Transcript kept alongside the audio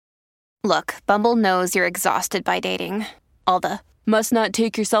Look, Bumble knows you're exhausted by dating. All the must not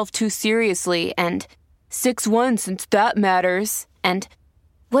take yourself too seriously and 6'1" since that matters. And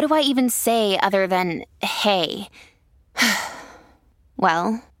what do I even say other than hey?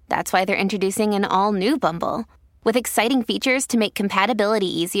 Well, that's why they're introducing an all-new Bumble with exciting features to make compatibility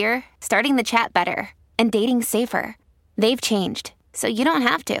easier, starting the chat better, and dating safer. They've changed, so you don't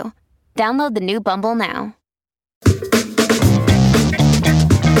have to. Download the new Bumble now.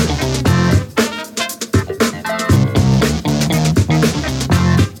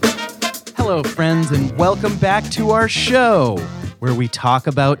 Hello, friends, and welcome back to our show where we talk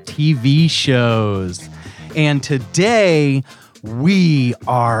about TV shows. And today, we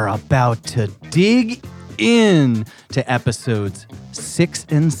are about to dig in to episodes 6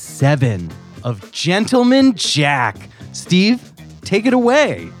 and 7 of Gentleman Jack. Steve, take it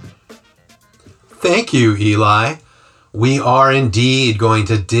away. Thank you, Eli. We are indeed going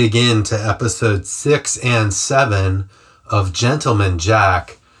to dig into episodes 6 and 7 of Gentleman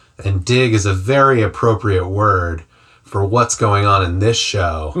Jack. And dig is a very appropriate word for what's going on in this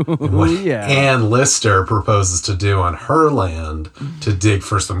show and what Ann Lister proposes to do on her land to dig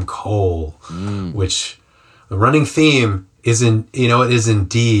for some coal, which the running theme is it is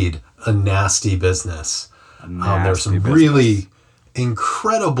indeed a nasty business. There's some really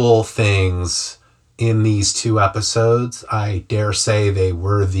incredible things in these two episodes. I dare say they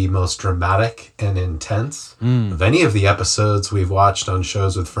were the most dramatic and intense of any of the episodes we've watched on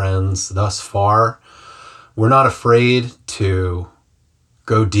Shows with Friends thus far. We're not afraid to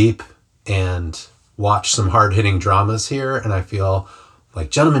go deep and watch some hard-hitting dramas here, and I feel like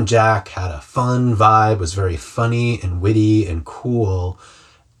Gentleman Jack had a fun vibe, was very funny and witty and cool,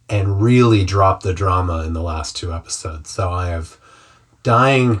 and really dropped the drama in the last two episodes. So I have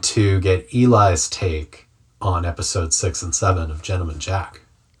dying to get Eli's take on episodes 6 and 7 of Gentleman Jack.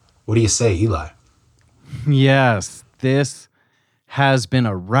 What do you say, Eli? Yes, this has been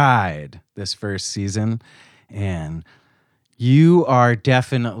a ride this first season, and you are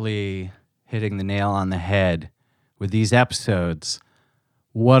definitely hitting the nail on the head with these episodes.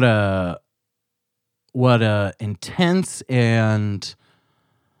 What a intense, and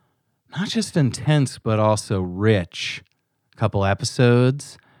not just intense, but also rich couple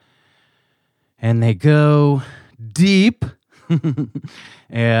episodes, and they go deep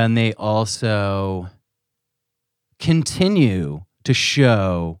and they also continue to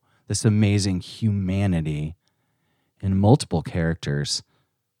show this amazing humanity in multiple characters.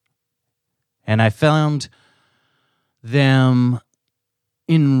 And I found them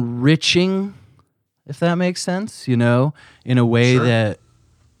enriching, if that makes sense, in a way that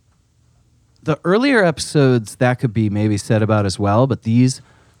the earlier episodes, that could be maybe said about as well, but these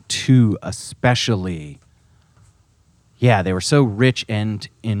two especially, they were so rich and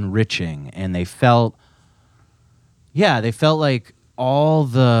enriching, and they felt like all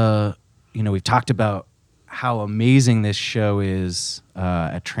the, we've talked about how amazing this show is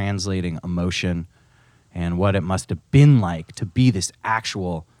at translating emotion and what it must have been like to be this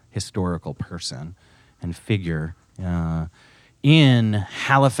actual historical person and figure in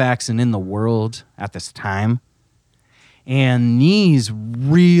Halifax and in the world at this time. And these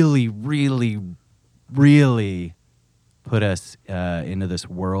really, really, really put us into this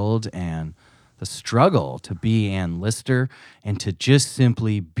world and the struggle to be Ann Lister and to just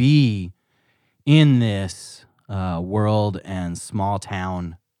simply be in this world and small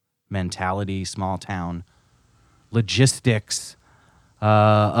town mentality, small town logistics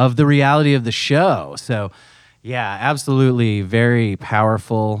of the reality of the show. So, yeah, absolutely very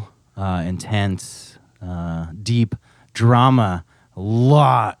powerful, intense, deep drama. A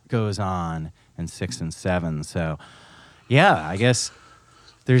lot goes on in 6 and 7. So, yeah, I guess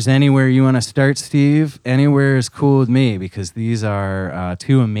if there's anywhere you want to start, Steve, anywhere is cool with me, because these are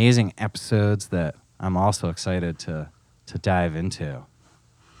two amazing episodes that I'm also excited to dive into.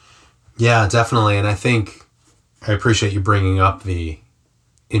 Yeah, definitely. And I think I appreciate you bringing up the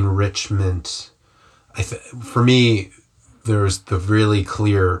enrichment. For me, there's the really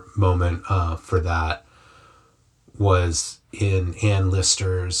clear moment for that was in Ann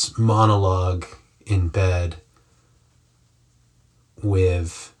Lister's monologue in bed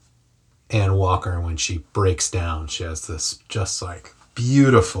with Ann Walker when she breaks down. She has this just like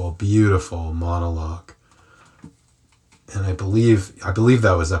beautiful, beautiful monologue. And I believe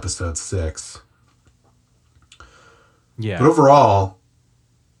that was episode 6. Yeah. But overall,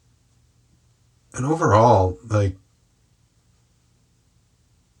 like,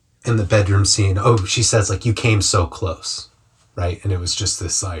 in the bedroom scene, she says, like, you came so close, right? And it was just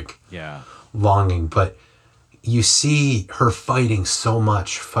this, like, longing. But you see her fighting so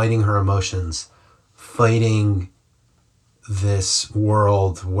much, fighting her emotions, fighting this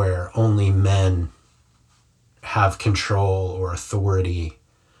world where only men have control or authority.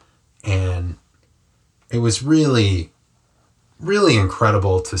 And it was really, really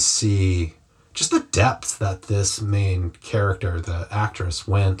incredible to see just the depth that this main character, the actress,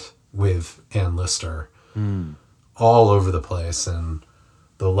 went with Ann Lister all over the place, and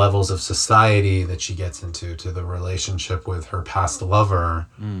the levels of society that she gets into, to the relationship with her past lover,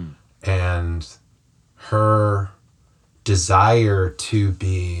 and her desire to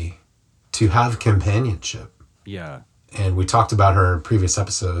have companionship. Yeah. And we talked about her in previous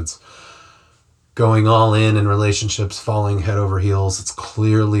episodes, going all in relationships, falling head over heels. It's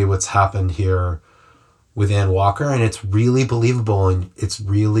clearly what's happened here with Ann Walker, and it's really believable, and they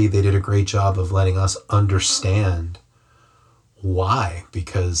did a great job of letting us understand why.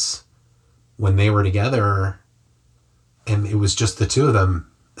 Because when they were together, and it was just the two of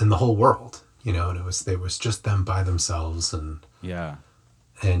them in the whole world, and it was just them by themselves, and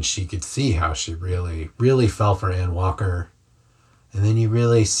she could see how she really, really fell for Ann Walker. And then you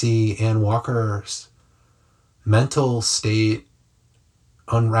really see Ann Walker's mental state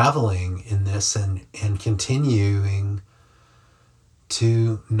unraveling in this, and continuing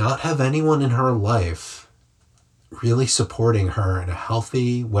to not have anyone in her life really supporting her in a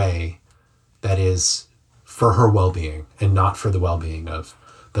healthy way that is for her well-being and not for the well-being of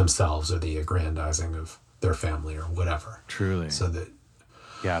themselves or the aggrandizing of their family or whatever. Truly. So that,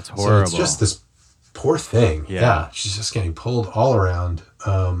 yeah, it's horrible. So it's just this poor thing. Yeah. She's just getting pulled all around.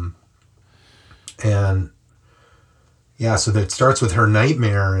 So that it starts with her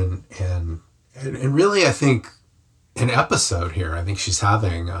nightmare, and really, I think an episode here. I think she's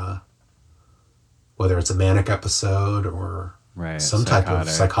having, whether it's a manic episode or some type of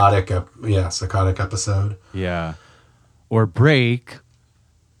psychotic episode. Yeah. Or break.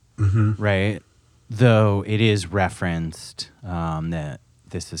 Right. Though it is referenced that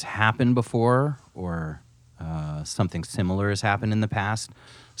this has happened before, or something similar has happened in the past.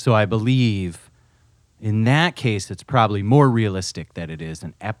 So I believe in that case, it's probably more realistic that it is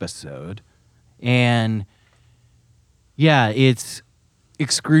an episode. And yeah, it's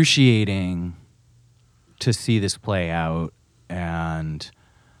excruciating to see this play out. And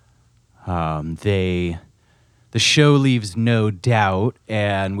the show leaves no doubt,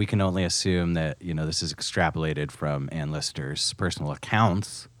 and we can only assume that, this is extrapolated from Ann Lister's personal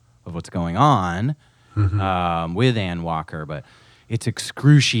accounts of what's going on with Ann Walker. But it's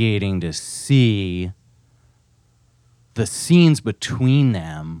excruciating to see the scenes between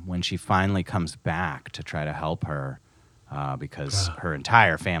them when she finally comes back to try to help her, because her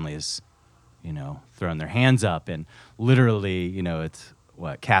entire family is, throwing their hands up, and literally, it's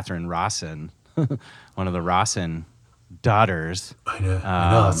Catherine Rawson, one of the Rawson daughters. I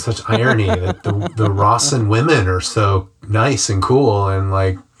know. It's such irony that the Rawson women are so nice and cool and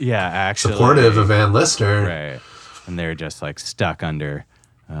actually supportive of Ann Lister. Right. And they're just stuck under,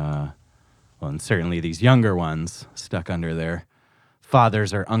 and certainly these younger ones stuck under their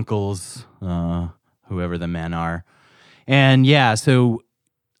fathers or uncles, whoever the men are. And so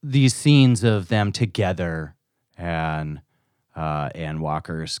these scenes of them together, and Ann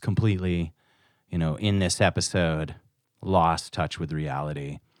Walker's completely, in this episode, lost touch with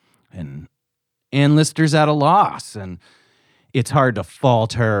reality. And Ann Lister's at a loss, and it's hard to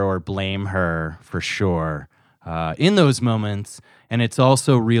fault her or blame her for sure in those moments. And it's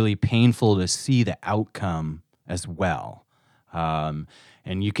also really painful to see the outcome as well. And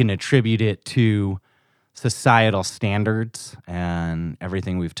you can attribute it to societal standards and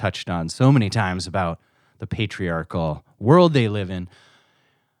everything we've touched on so many times about the patriarchal world they live in.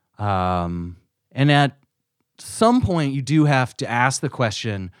 And at some point, you do have to ask the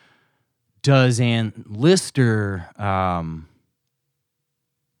question, does Ann Lister,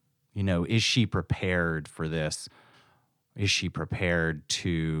 is she prepared for this? Is she prepared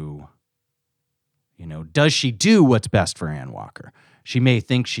to, does she do what's best for Ann Walker? She may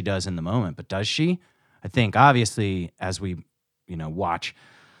think she does in the moment, but does she? I think, obviously, as we, watch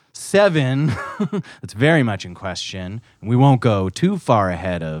 7, it's very much in question. And we won't go too far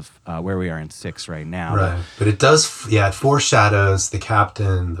ahead of where we are in 6 right now. Right. But it does, it foreshadows the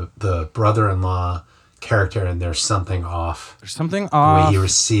captain, the brother-in-law character, and there's something off. There's something off. The way he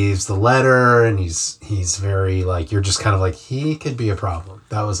receives the letter, and he's very you're just kind of he could be a problem.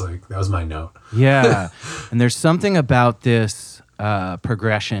 That was my note. Yeah. And there's something about this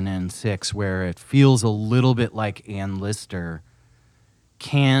progression in 6 where it feels a little bit like Ann Lister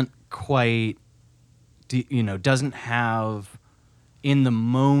can't quite, doesn't have in the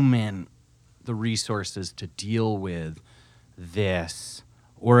moment the resources to deal with this,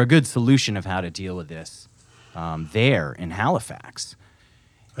 or a good solution of how to deal with this there in Halifax.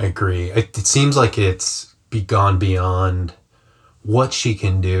 I agree. It seems like it's gone beyond what she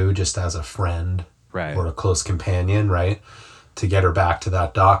can do just as a friend Right. or a close companion, right? To get her back to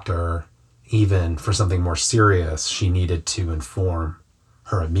that doctor, even for something more serious, she needed to inform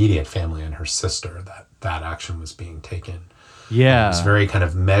her immediate family and her sister that that action was being taken. Yeah. It was very kind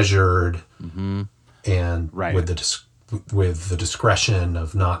of measured and Right. with the discretion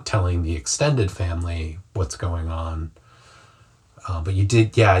of not telling the extended family what's going on. But you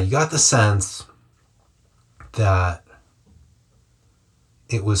got the sense that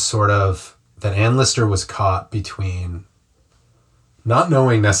it was sort of that Ann Lister was caught between not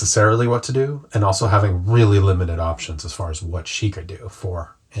knowing necessarily what to do and also having really limited options as far as what she could do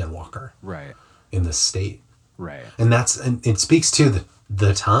for Ann Walker Right. in this state. Right. And it speaks to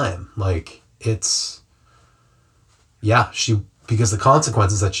the time. Like because the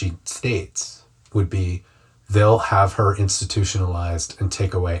consequences that she states would be they'll have her institutionalized and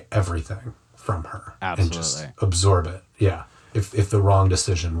take away everything from her. Absolutely. And just absorb it. Yeah. If the wrong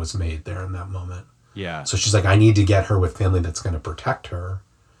decision was made there in that moment. Yeah. So she's like, I need to get her with family that's going to protect her.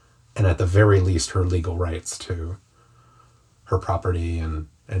 And at the very least, her legal rights to her property and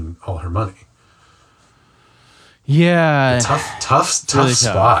all her money. Yeah. Tough really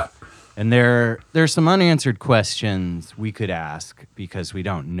spot. And there's some unanswered questions we could ask because we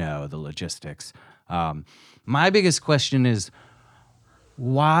don't know the logistics. My biggest question is,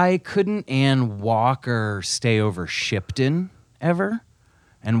 why couldn't Ann Walker stay over Shipton ever?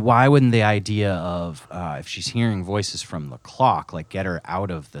 And why wouldn't the idea of, if she's hearing voices from the clock, like get her out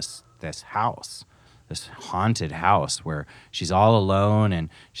of this house, this haunted house where she's all alone and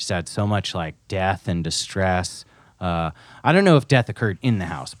she's had so much like death and distress. I don't know if death occurred in the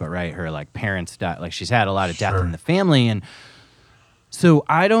house, but right, her like parents died. Like she's had a lot of death in the family. And so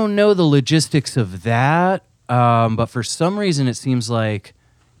I don't know the logistics of that. But for some reason, it seems like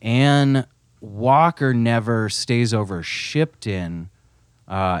Ann Walker never stays over Shipton.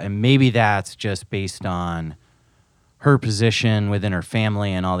 And maybe that's just based on her position within her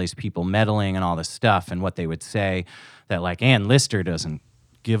family and all these people meddling and all this stuff and what they would say that like Ann Lister doesn't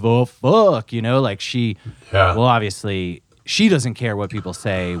give a fuck, like well, obviously she doesn't care what people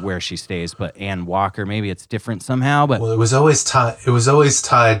say where she stays, but Ann Walker, maybe it's different somehow, but well, it was always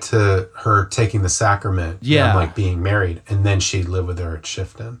tied to her taking the sacrament and like being married, and then she'd live with her at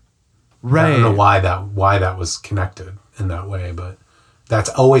Shifton. Right. I don't know why that was connected in that way, but that's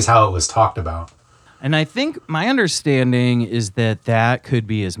always how it was talked about. And I think my understanding is that could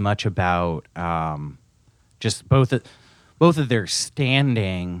be as much about just both of their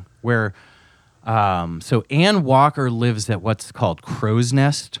standing, where so Ann Walker lives at what's called Crow's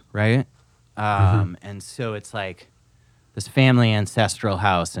Nest, right? And so it's like this family ancestral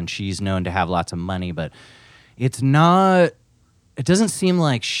house, and she's known to have lots of money, but it doesn't seem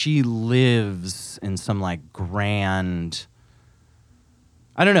like she lives in some like grand,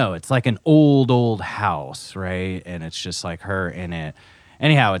 I don't know, it's like an old house, right? And it's just like her in it.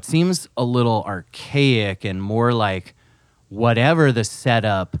 Anyhow, it seems a little archaic and more like whatever the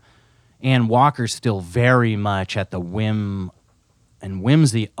setup, Ann Walker's still very much at the whim and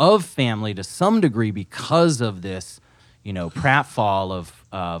whimsy of family to some degree because of this, pratfall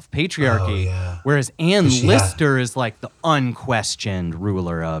of patriarchy. Oh, yeah. Whereas Ann Lister is like the unquestioned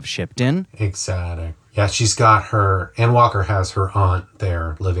ruler of Shipton. Exactly. Yeah, Ann Walker has her aunt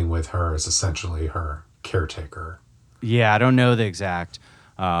there living with her as essentially her caretaker. Yeah, I don't know the exact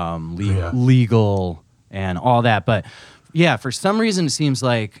legal and all that, but yeah, for some reason it seems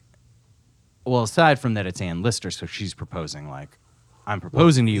like, well, aside from that, it's Ann Lister, so she's proposing like, I'm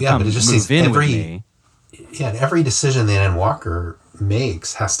proposing to you, come move in with me. Yeah, and every decision that Ann Walker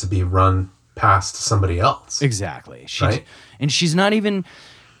makes has to be run past somebody else. Exactly. Right? And she's not even,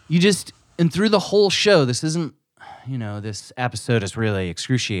 and through the whole show, this isn't, this episode is really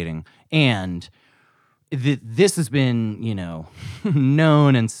excruciating. And this has been,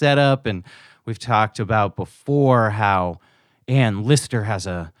 known and set up. And we've talked about before how Ann Lister has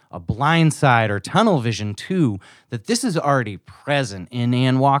a blind side or tunnel vision too, that this is already present in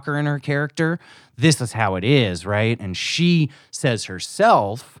Ann Walker and her character. This is how it is, right? And she says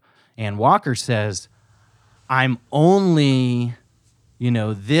herself, Ann Walker says, I'm only,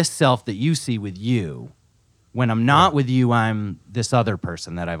 this self that you see with you. When I'm not with you, I'm this other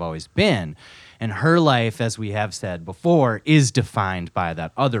person that I've always been. And her life, as we have said before, is defined by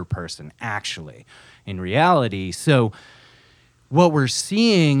that other person, actually, in reality. So what we're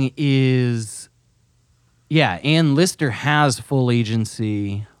seeing is, Ann Lister has full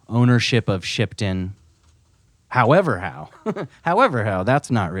agency ownership of Shipton. However how, that's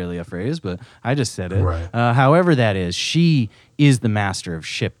not really a phrase, but I just said it. Right. However that is, she is the master of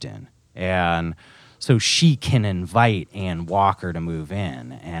Shipton. And so she can invite Ann Walker to move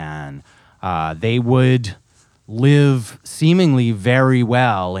in. And they would live seemingly very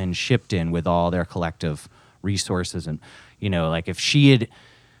well in Shipton with all their collective resources. And, like if she had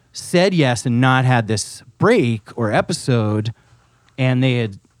said yes and not had this break or episode, and they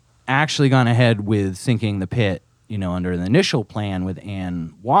had actually gone ahead with sinking the pit, under the initial plan with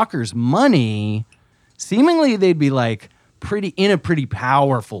Ann Walker's money, seemingly they'd be like in a pretty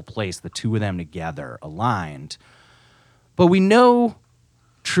powerful place, the two of them together, aligned. But we know,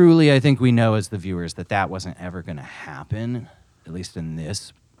 truly, I think we know as the viewers that wasn't ever going to happen, at least in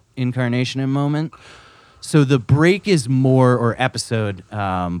this incarnation and moment. So the break is or episode,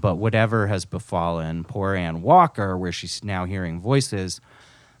 but whatever has befallen poor Ann Walker, where she's now hearing voices,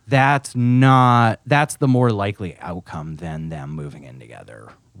 that's the more likely outcome than them moving in together,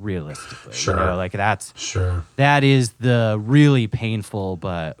 realistically. Sure. That is the really painful,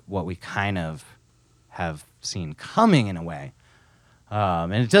 but what we kind of have seen coming in a way.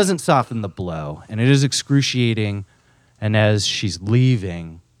 And it doesn't soften the blow, and it is excruciating. And as she's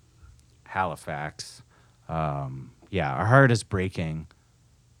leaving Halifax, our heart is breaking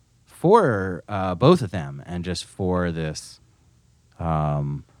for both of them, and just for this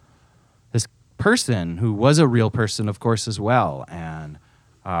this person who was a real person, of course, as well, and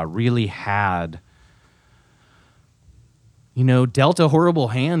really had, dealt a horrible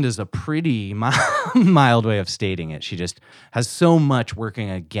hand is a pretty mild way of stating it. She just has so much working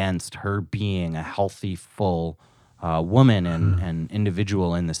against her being a healthy, full woman and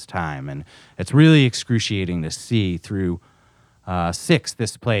individual in this time. And it's really excruciating to see through 6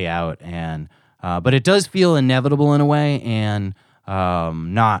 this play out. And but it does feel inevitable in a way, and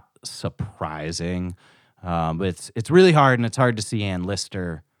not surprising. But it's really hard, and it's hard to see Ann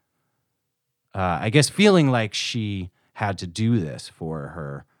Lister, I guess, feeling like she had to do this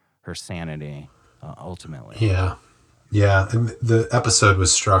for her sanity, ultimately. Yeah. And the episode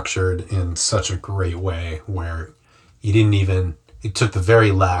was structured in such a great way where it took the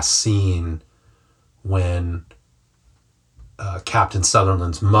very last scene when Captain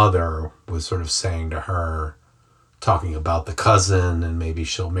Sutherland's mother was sort of saying to her, talking about the cousin, and maybe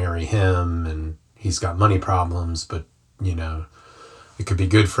she'll marry him, and he's got money problems, but, it could be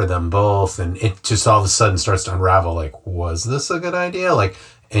good for them both. And it just all of a sudden starts to unravel, like, was this a good idea?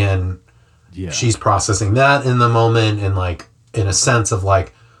 She's processing that in the moment, and like, in a sense of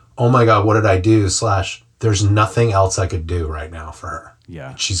like, oh my God, what did I do? / there's nothing else I could do right now for her.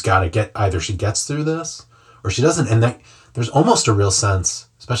 Yeah. She's got to either she gets through this or she doesn't. And that there's almost a real sense,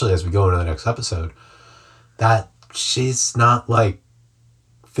 especially as we go into the next episode, that she's not like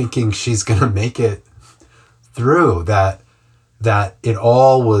thinking she's going to make it through, that it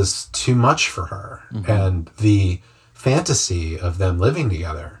all was too much for her. Mm-hmm. And the fantasy of them living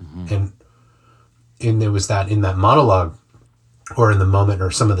together. Mm-hmm. And there was that in that monologue, or in the moment,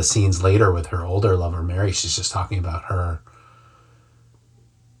 or some of the scenes later with her older lover, Mary, she's just talking about her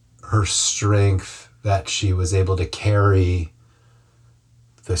strength, that she was able to carry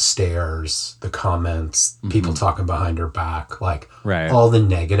the stares, the comments, people talking behind her back, like all the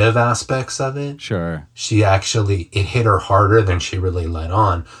negative aspects of it. Sure. It hit her harder than she really let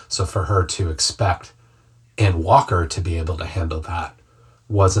on. So for her to expect Ann Walker to be able to handle that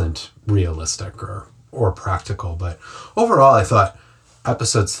wasn't realistic or practical. But overall, I thought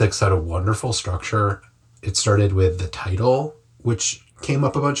episode 6 had a wonderful structure. It started with the title, which came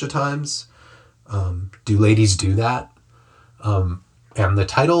up a bunch of times. Do Ladies Do That? And the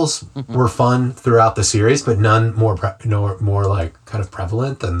titles were fun throughout the series, but none more like kind of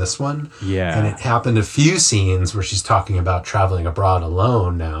prevalent than this one. Yeah. And it happened a few scenes where she's talking about traveling abroad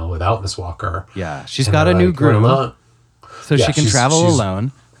alone now without Miss Walker. Yeah. She's got a new groom. So she can travel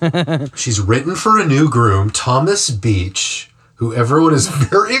alone. She's written for a new groom, Thomas Beach, who everyone is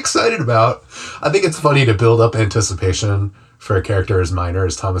very excited about. I think it's funny to build up anticipation for a character as minor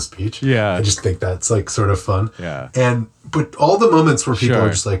as Thomas Beach. Yeah. I just think that's like sort of fun. Yeah. But all the moments where people are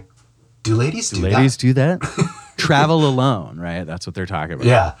just like, do ladies do that? Ladies do that? Travel alone, right? That's what they're talking about.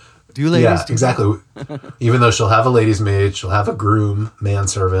 Yeah. Do ladies do exactly. Even though she'll have a lady's maid, she'll have a groom,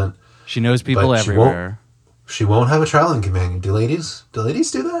 manservant. She knows people everywhere. She won't have a traveling companion. Do ladies do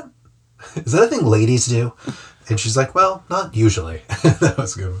that? Is that a thing ladies do? And she's like, well, not usually. That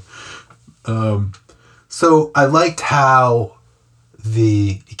was good. So I liked how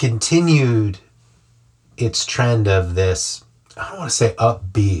it continued its trend of this, I don't want to say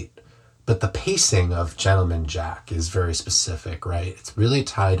upbeat, the pacing of Gentleman Jack is very specific, right? It's really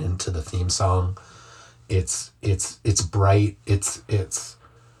tied into the theme song. It's bright. It's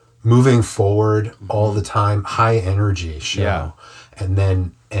moving forward all the time, high energy show. Yeah. And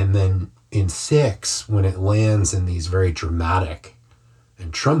then in 6, when it lands in these very dramatic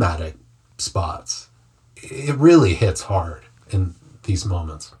and traumatic spots, it really hits hard in these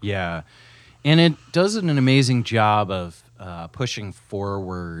moments. Yeah. And it does an amazing job of pushing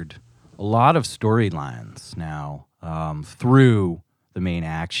forward a lot of storylines now through the main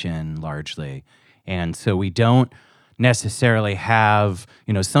action largely. And so we don't necessarily have,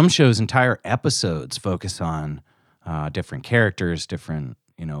 some shows' entire episodes focus on different characters, different,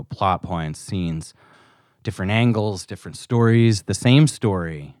 plot points, scenes, different angles, different stories, the same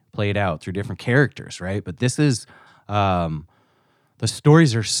story played out through different characters, right? But this is, the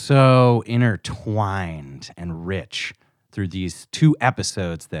stories are so intertwined and rich through these 2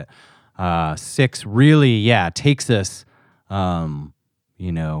 episodes that 6 really, takes us,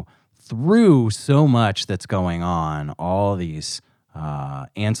 through so much that's going on, all these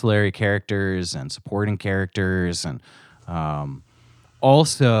ancillary characters and supporting characters, and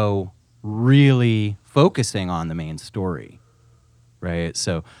also really focusing on the main story, right?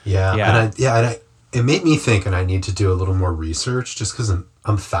 So and it made me think, and I need to do a little more research just because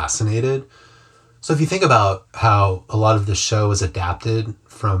I'm fascinated. So if you think about how a lot of the show is adapted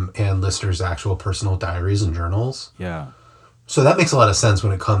from Ann Lister's actual personal diaries and journals, so that makes a lot of sense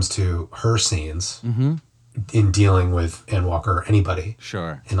when it comes to her scenes in dealing with Ann Walker or anybody.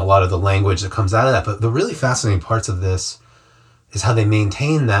 Sure. And a lot of the language that comes out of that. But the really fascinating parts of this is how they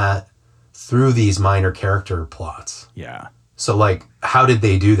maintain that through these minor character plots. Yeah. So, like, how did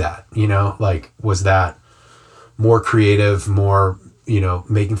they do that? Was that more creative, more,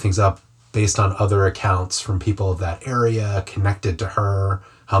 making things up based on other accounts from people of that area connected to her?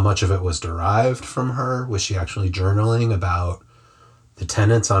 How much of it was derived from her? Was she actually journaling about the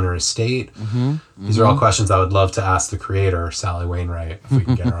tenants on her estate? These are all questions I would love to ask the creator, Sally Wainwright, if we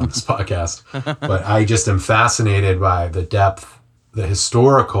can get her on this podcast. But I just am fascinated by the depth, the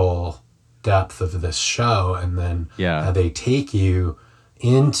historical depth of this show, and then how they take you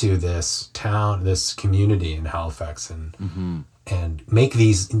into this town, this community in Halifax, and make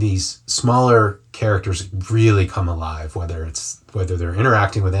these smaller characters really come alive, whether they're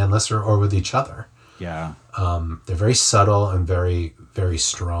interacting with Ann Lister or with each other. Yeah. They're very subtle and very, very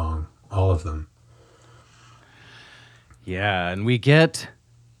strong, all of them. Yeah, and we get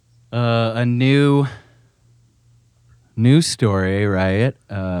a new story, right?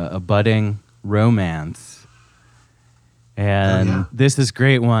 A budding romance. And this is a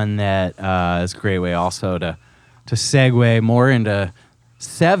great one that is a great way also to segue more into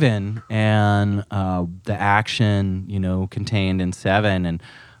 7 and the action, contained in 7. And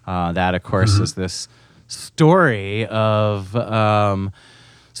that, of course, is this story of...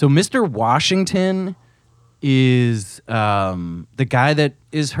 so Mr. Washington is the guy that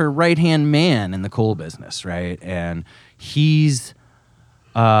is her right-hand man in the coal business, right? And he's...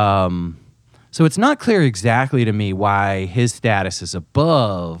 so it's not clear exactly to me why his status is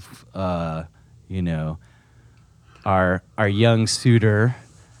above, our young suitor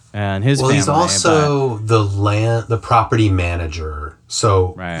and his family. Well, he's also the property manager.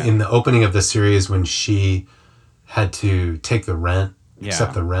 So in the opening of the series, when she had to take the rent,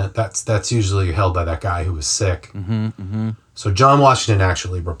 accept the rent, that's usually held by that guy who was sick. So John Washington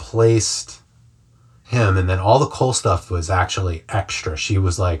actually replaced him, and then all the coal stuff was actually extra. She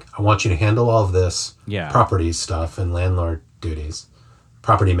was like, I want you to handle all of this property stuff and landlord duties,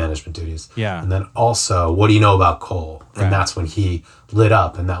 property management duties. Yeah. And then also, what do you know about coal? And that's when he lit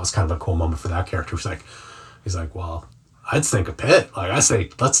up, and that was kind of a cool moment for that character. He's like, well, I'd sink a pit. Like, I say,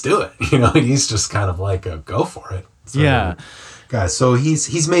 let's do it. And he's just kind of like, go for it. So, guys, so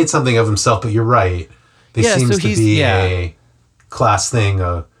he's made something of himself, but you're right. There seems to be a class thing.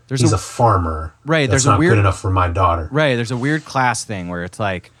 He's a farmer. Right. That's not good enough for my daughter. Right. There's a weird class thing where it's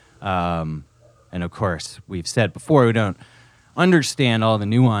like, and of course, we've said before, we don't understand all the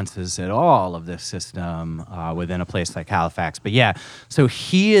nuances at all of this system within a place like Halifax. But so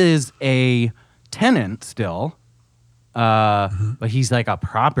he is a tenant still, but he's like a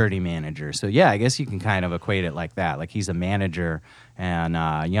property manager. So I guess you can kind of equate it like that. Like he's a manager,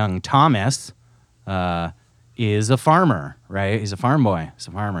 and young Thomas is a farmer, right? He's a farm boy. He's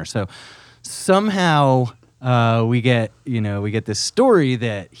a farmer. So somehow we get this story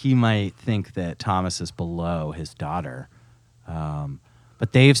that he might think that Thomas is below his daughter.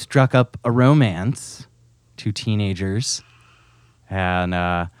 But they've struck up a romance, 2 teenagers,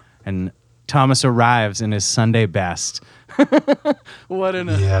 and Thomas arrives in his Sunday best What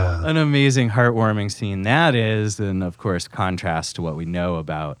an amazing, heartwarming scene that is. And of course, contrast to what we know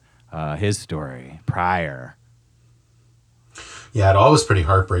about his story prior. Yeah, it all was pretty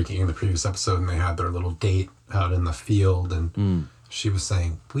heartbreaking in the previous episode, and they had their little date out in the field, and she was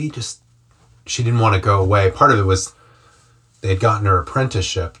saying, she didn't want to go away. Part of it was they had gotten her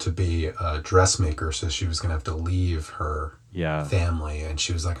apprenticeship to be a dressmaker, so she was going to have to leave her family, and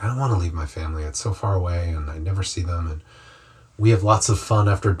she was like, I don't want to leave my family. It's so far away, and I never see them, and we have lots of fun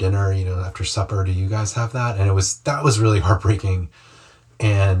after dinner, after supper. Do you guys have that? And that was really heartbreaking,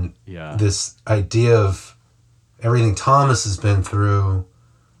 and this idea of everything Thomas has been through,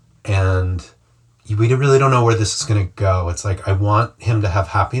 and we really don't know where this is going to go. It's like, I want him to have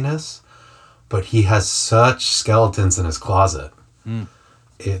happiness, but he has such skeletons in his closet.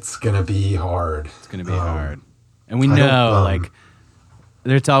 It's going to be hard. It's going to be hard. And we know,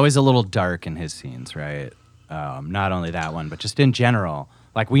 there's always a little dark in his scenes, right? Not only that one, but just in general.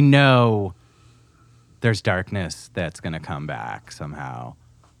 Like, we know there's darkness that's going to come back somehow.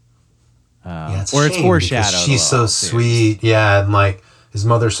 It's foreshadowed. She's so sweet, and his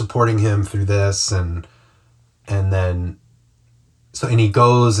mother supporting him through this, and then he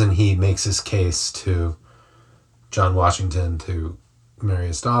goes and he makes his case to John Washington to marry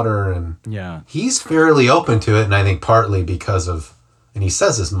his daughter, and he's fairly open to it, and I think partly because of, and he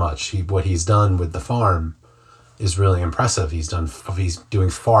says as much, what he's done with the farm is really impressive. He's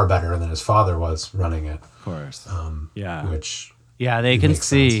doing far better than his father was running it. Of course, which. Yeah, they can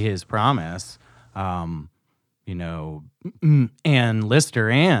see his promise. And Lister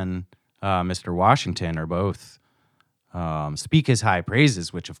and Mr. Washington are both speak his high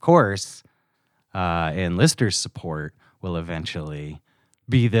praises, which, of course, in Lister's support will eventually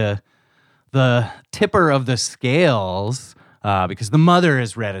be the tipper of the scales because the mother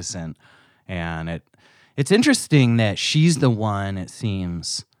is reticent. And it's interesting that she's the one, it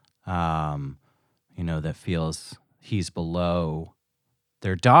seems, that feels he's below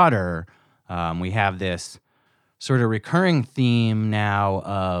their daughter. We have this sort of recurring theme now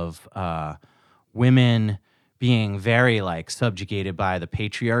of women being very subjugated by the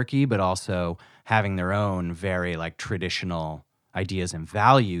patriarchy, but also having their own very traditional ideas and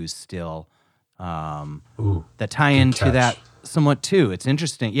values still that tie into that somewhat too. It's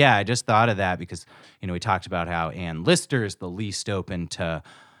interesting. Yeah, I just thought of that because, we talked about how Ann Lister is the least open to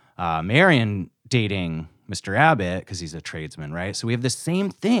Marion dating Mr. Abbott because he's a tradesman, right? So we have the same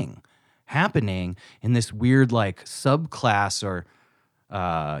thing happening in this weird subclass or,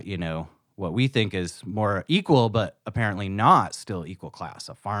 what we think is more equal, but apparently not still equal class.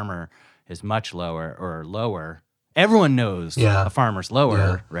 A farmer is much lower. Everyone knows a farmer's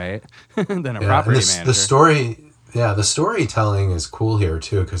lower, right, than a property manager. The storytelling is cool here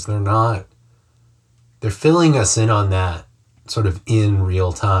too because they're filling us in on that sort of in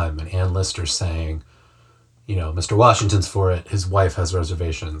real time. And Ann Lister's saying, Mr. Washington's for it. His wife has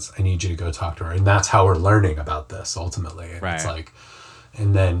reservations. I need you to go talk to her. And that's how we're learning about this ultimately. And it's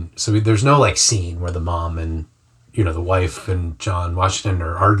and then, so there's no scene where the mom and, the wife and John Washington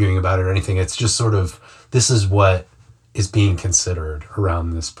are arguing about it or anything. It's just sort of, this is what is being considered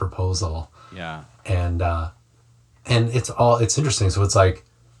around this proposal. Yeah. And it's interesting. So it's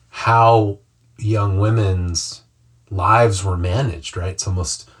how young women's lives were managed, right? It's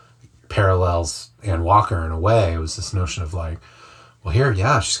almost parallels Anne Walker in a way. It was this notion of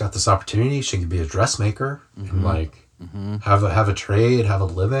she's got this opportunity. She could be a dressmaker and have a trade, have a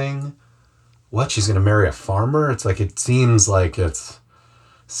living. What? She's going to marry a farmer? It's it seems like it's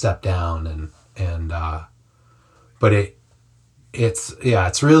step down but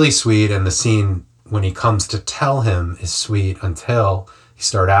it's really sweet. And the scene when he comes to tell him is sweet until he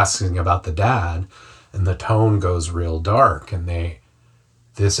starts asking about the dad, and the tone goes real dark. And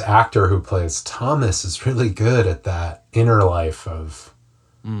this actor who plays Thomas is really good at that inner life of,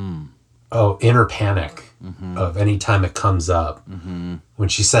 inner panic of any time it comes up. When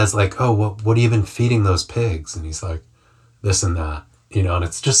she says what have you been feeding those pigs? And he's like, this and that, and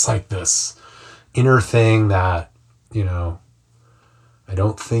it's just this inner thing that, I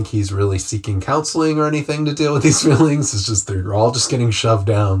don't think he's really seeking counseling or anything to deal with these feelings. It's just, they're all just getting shoved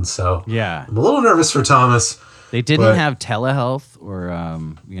down. So yeah, I'm a little nervous for Thomas. They didn't have telehealth or,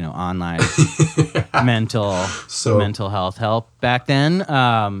 online mental health help back then.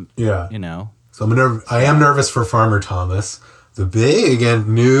 So I am nervous for Farmer Thomas. The big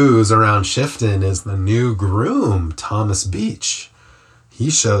news around Shifton is the new groom, Thomas Beach. He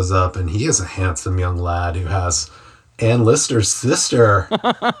shows up and he is a handsome young lad who has Ann Lister's sister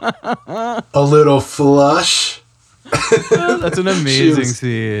a little flush. That's an amazing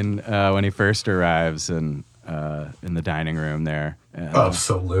scene when he first arrives, and in the dining room there.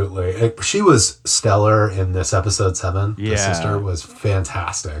 Absolutely. She was stellar in this episode 7. Yeah. The sister was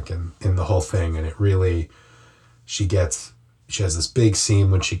fantastic in the whole thing. And it really, she has this big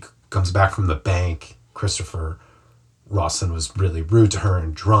scene when she comes back from the bank. Christopher Rawson was really rude to her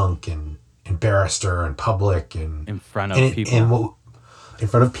and drunk and embarrassed her in public and in front of people. In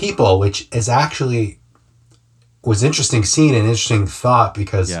front of people, which is actually was interesting scene and interesting thought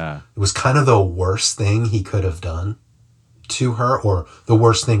because it was kind of the worst thing he could have done to her, or the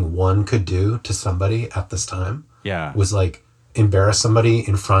worst thing one could do to somebody at this time. Yeah. Was like embarrass somebody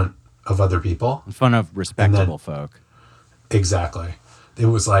in front of other people. In front of respectable folk. Exactly. It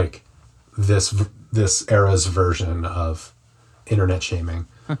was like this era's version of internet shaming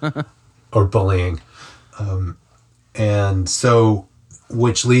or bullying. And so,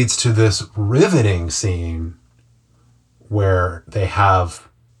 which leads to this riveting scene where they have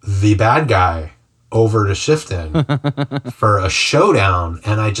the bad guy over to Shifton for a showdown.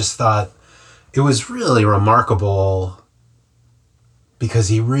 And I just thought it was really remarkable because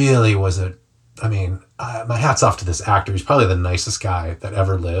he really was my hat's off to this actor. He's probably the nicest guy that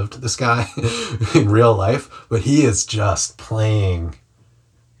ever lived, this guy, in real life. But he is just playing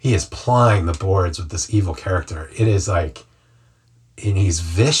the boards with this evil character. It is like, and he's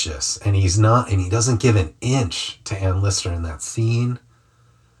vicious, and he doesn't give an inch to Ann Lister in that scene.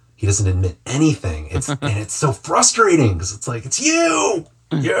 He doesn't admit anything. And it's so frustrating because it's like, it's you.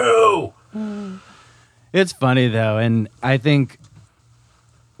 It's funny though, and I think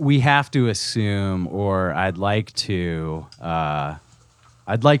we have to assume, or I'd like to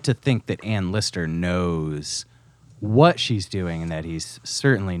think that Ann Lister knows what she's doing, and that he's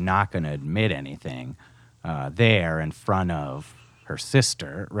certainly not going to admit anything there in front of her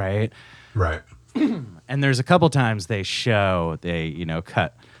sister, right? Right. And there's a couple times they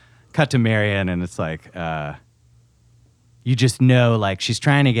cut to Marion, and it's like, you just know, like, she's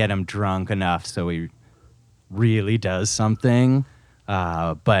trying to get him drunk enough so he really does something,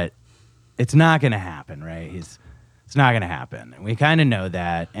 but it's not going to happen, right? It's not going to happen. And we kind of know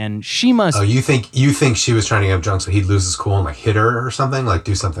that, and she must... Oh, you think she was trying to get him drunk so he'd lose his cool and, like, hit her or something? Like,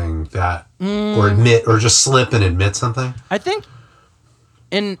 do something that... Or admit, or just slip and admit something? I think...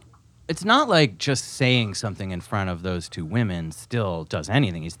 And it's not like just saying something in front of those two women still does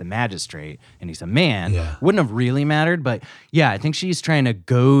anything. He's the magistrate, and he's a man. Yeah. Wouldn't have really mattered, but yeah, I think she's trying to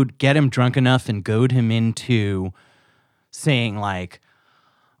get him drunk enough and goad him into saying, like,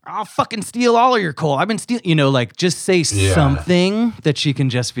 I'll fucking steal all of your coal. I've been stealing, like, just say something that she can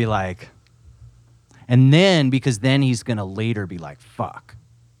just be like, and then, because then he's going to later be like, fuck,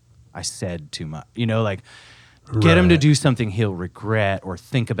 I said too much, like, get him to do something he'll regret or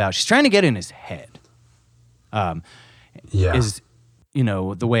think about. She's trying to get in his head. Is,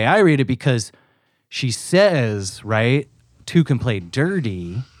 the way I read it, because she says, right, two can play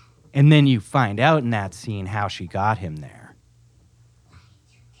dirty, and then you find out in that scene how she got him there.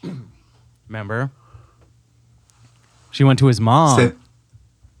 Remember? She went to his mom.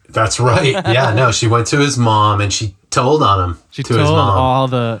 That's right. Yeah, no, she went to his mom and she told on him. She to told his mom. all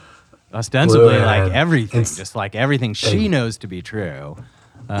the... Ostensibly, like everything, and, just like everything she knows to be true.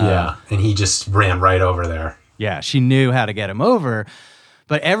 And he just ran right over there. Yeah, she knew how to get him over,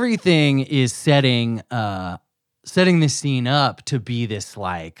 but everything is setting this scene up to be this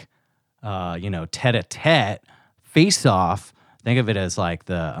like, tete-a-tete face-off. Think of it as like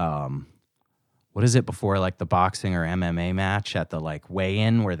the what is it before like the boxing or MMA match at the like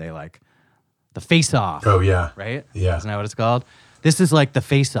weigh-in where they like the face-off. Oh yeah, right. Yeah, isn't that what it's called? This is like the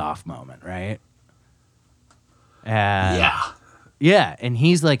face-off moment, right? Yeah, and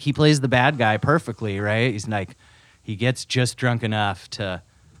he's like, he plays the bad guy perfectly, right? He's like, he gets just drunk enough to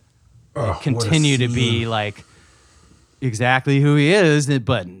continue to be like exactly who he is,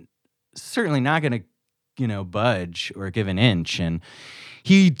 but certainly not going to, budge or give an inch. And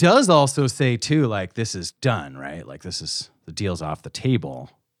he does also say too, like, this is done, right? Like, the deal's off the table.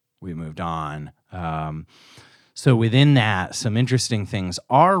 We moved on. So within that, some interesting things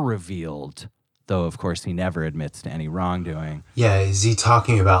are revealed, though, of course, he never admits to any wrongdoing. Yeah, is he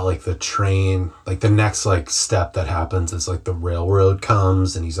talking about, like, the train, like, the next, like, step that happens is, like, the railroad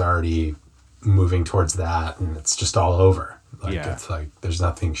comes, and he's already moving towards that, and it's just all over. Like, it's like, there's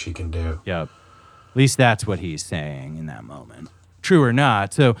nothing she can do. Yep. At least that's what he's saying in that moment. True or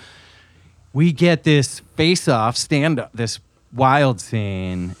not. So we get this face-off, stand-up, this wild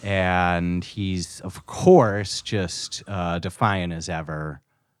scene, and he's of course just defiant as ever.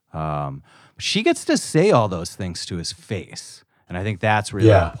 She gets to say all those things to his face, and I think that's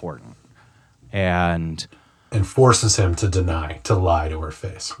really important. And forces him to lie to her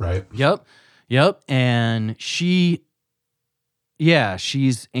face, right? Yep. Yep. And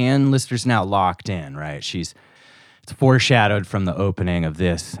Ann Lister's now locked in, right? It's foreshadowed from the opening of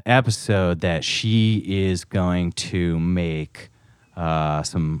this episode that she is going to make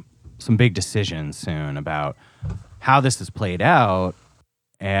some big decisions soon about how this is played out.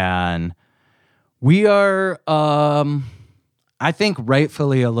 And we are, I think,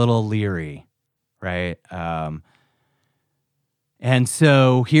 rightfully a little leery, right? And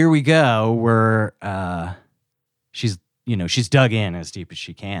so here we go. She's dug in as deep as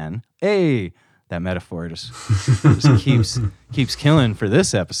she can. Hey, that metaphor just keeps killing for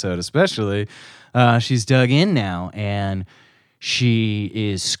this episode, especially. She's dug in now, and she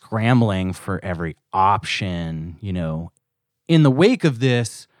is scrambling for every option, in the wake of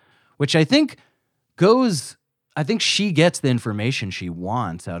this, which I think she gets the information she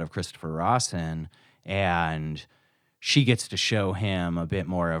wants out of Christopher Rawson, and she gets to show him a bit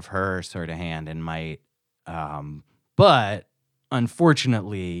more of her sort of hand and might. But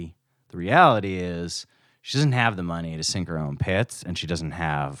unfortunately, the reality is she doesn't have the money to sink her own pits, and she doesn't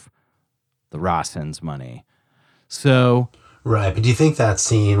have the Rawson's money. So, right. But do you think that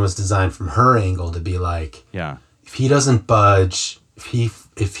scene was designed from her angle to be like, yeah, if he doesn't budge,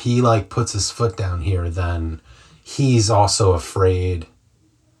 if he like puts his foot down here, then he's also afraid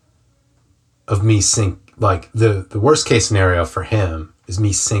of me like the worst case scenario for him is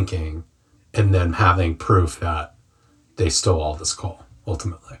me sinking and then having proof that they stole all this coal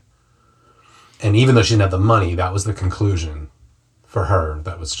ultimately. And even though she didn't have the money, that was the conclusion for her.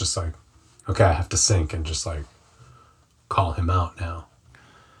 That was just like, okay, I have to sink and just like call him out now.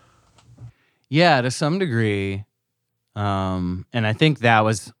 Yeah, to some degree. And I think that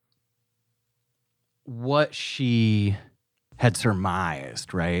was what she had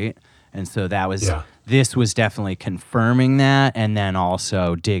surmised, right? And so this was definitely confirming that, and then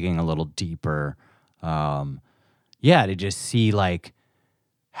also digging a little deeper. To just see like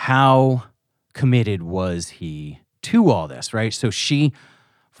how committed was he to all this, right? So she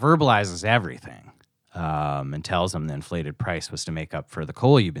verbalizes everything and tells him the inflated price was to make up for the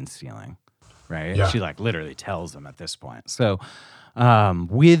coal you've been stealing, right? Yeah. She like literally tells him at this point. So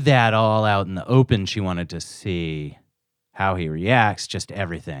with that all out in the open, she wanted to see how he reacts, just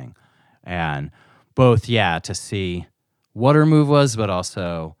everything. And both, to see what her move was, but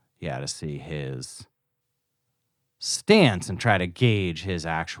also, to see his stance and try to gauge his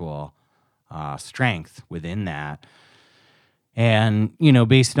actual strength within that. And,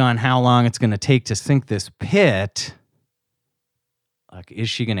 based on how long it's going to take to sink this pit, like, is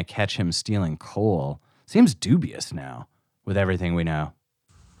she going to catch him stealing coal? Seems dubious now with everything we know.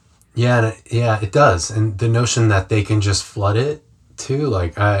 Yeah, it does. And the notion that they can just flood it too,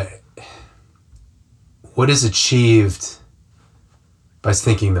 like, what is achieved by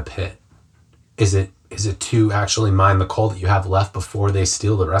sinking the pit? Is it to actually mine the coal that you have left before they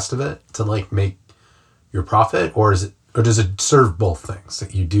steal the rest of it to like make your profit? Or does it serve both things,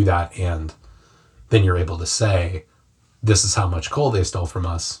 that you do that and then you're able to say, this is how much coal they stole from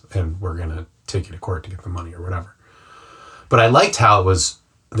us and we're going to take you to court to get the money or whatever. But I liked how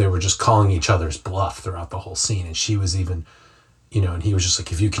they were just calling each other's bluff throughout the whole scene. And she was even, and he was just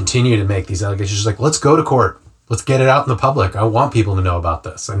like, if you continue to make these allegations, she's like, let's go to court. Let's get it out in the public. I want people to know about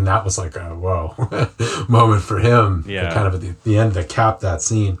this. And that was like a whoa moment for him. Yeah. Kind of at the end to cap that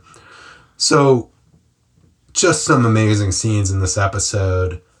scene. So just some amazing scenes in this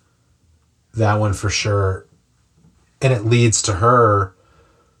episode. That one for sure. And it leads to her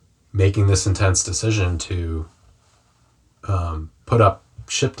making this intense decision to put up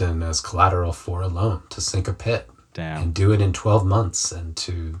Shipton as collateral for a loan to sink a pit. Damn. And do it in 12 months and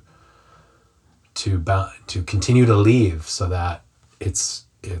to continue to leave so that it's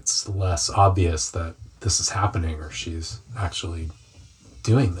less obvious that this is happening or she's actually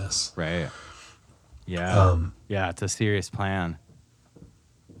doing this. Right. Yeah. It's a serious plan.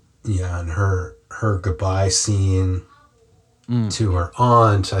 Yeah, and her goodbye scene to her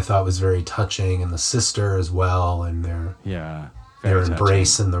aunt I thought was very touching, and the sister as well, and their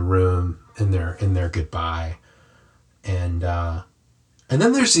embrace in the room in their goodbye. And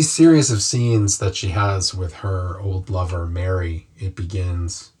then there's these series of scenes that she has with her old lover, Mary. It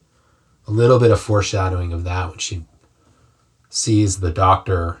begins a little bit of foreshadowing of that when she sees the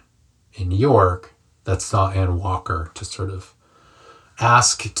doctor in New York that saw Ann Walker to sort of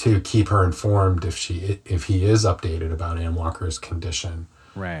ask to keep her informed if he is updated about Ann Walker's condition.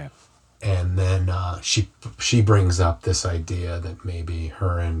 Right. And then she brings up this idea that maybe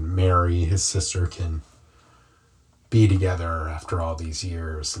her and Mary, his sister, can be together after all these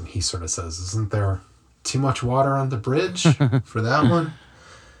years. And he sort of says, isn't there too much water on the bridge for that one?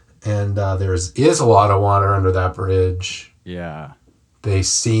 and there is a lot of water under that bridge. Yeah. They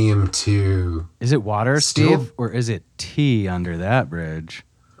seem to... Is it water, Still- Steve, or is it tea under that bridge?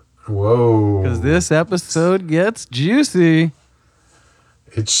 Whoa. Because this episode gets juicy.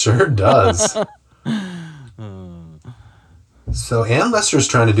 It sure does. So Ann Lister's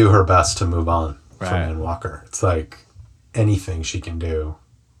trying to do her best to move on from Right. Ann Walker. It's like anything she can do.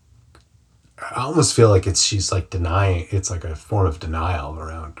 I almost feel like she's like denying. It's like a form of denial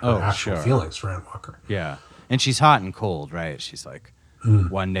around her actual sure. feelings for Ann Walker. Yeah. And she's hot and cold, right? She's like,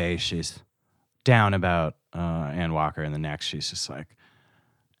 one day she's down about Ann Walker, and the next she's just like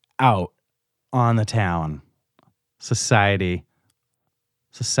out on the town. Society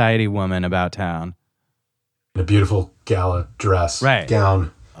woman about town. In a beautiful gala dress, Right.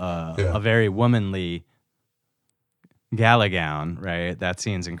 gown. A very womanly gala gown, right? That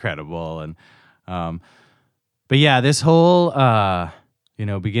scene's incredible. And but yeah, this whole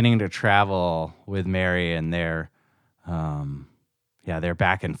beginning to travel with Mary, and they're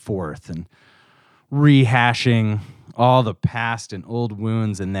back and forth and rehashing all the past and old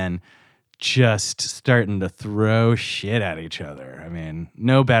wounds, and then just starting to throw shit at each other. I mean,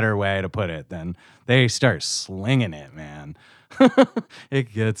 no better way to put it than they start slinging it, man.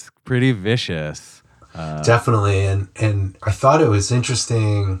 It gets pretty vicious. Definitely. And I thought it was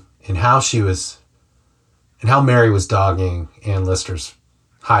interesting in how Mary was dogging Ann Lister's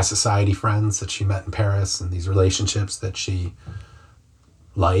high society friends that she met in Paris, and these relationships that she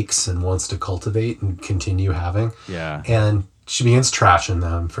likes and wants to cultivate and continue having. Yeah. And she begins trashing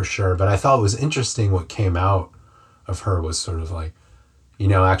them for sure. But I thought it was interesting what came out of her was sort of like,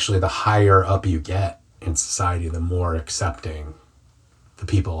 actually the higher up you get in society, the more accepting the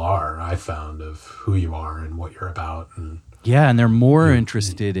people are, I found, of who you are and what you're about. And Yeah, and they're more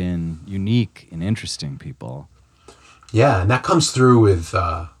interested in unique and interesting people. yeah, and that comes through with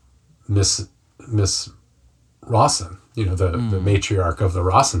Miss Rawson. The matriarch of the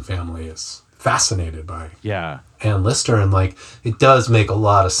Rawson family is fascinated by Ann Lister, and like it does make a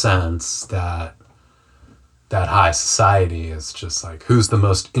lot of sense that high society is just like, who's the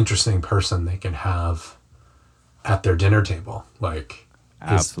most interesting person they can have at their dinner table? Like,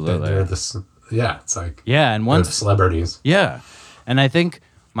 Absolutely. It's like, Yeah, and they're the once celebrities. Yeah. And I think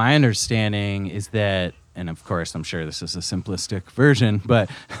my understanding is that, and of course, I'm sure this is a simplistic version, but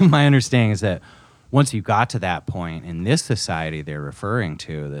my understanding is that once you got to that point in this society they're referring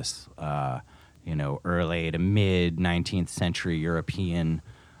to, this, early to mid 19th century European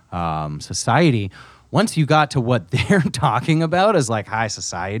society, once you got to what they're talking about as like high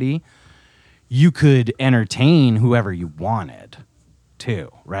society, you could entertain whoever you wanted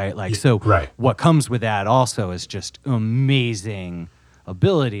too, right? Like, so right. What comes with that also is just amazing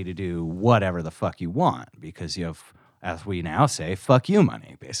ability to do whatever the fuck you want, because you have, as we now say, fuck you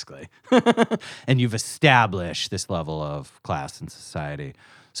money, basically. And you've established this level of class in society.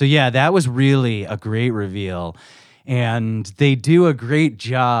 So yeah, that was really a great reveal. And they do a great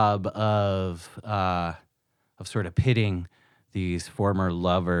job of sort of pitting these former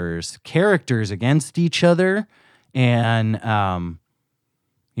lovers' characters against each other. And,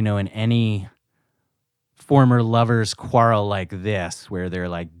 in any former lovers' quarrel like this, where they're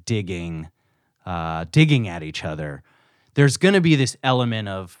like digging at each other, there's going to be this element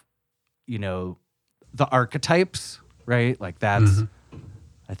of, the archetypes, right? Like that's,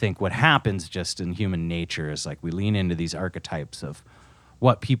 I think, what happens just in human nature is like we lean into these archetypes of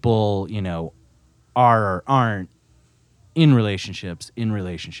what people, are or aren't in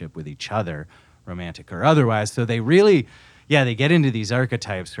relationship with each other, romantic or otherwise. So they really, they get into these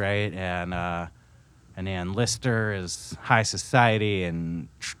archetypes, right? And Ann Lister is high society and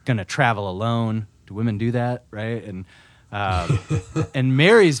gonna travel alone. Do women do that, right? And and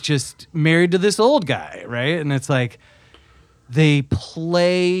Mary's just married to this old guy, right? And it's like they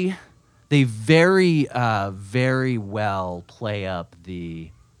very, very well play up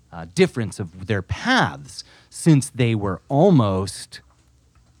the difference of their paths, since they were almost,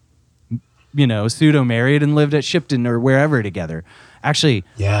 pseudo-married and lived at Shipton or wherever together. Actually,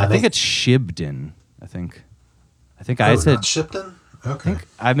 I think it's Shibden. I think I said not Shipton? Okay.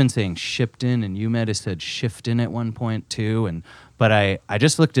 I've been saying Shipton, and you might have said Shifton at one point too. But I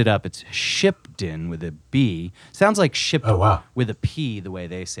just looked it up. It's Shipton with a B. Sounds like Shipton with a P the way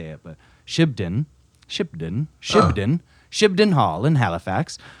they say it, but Shibden Hall in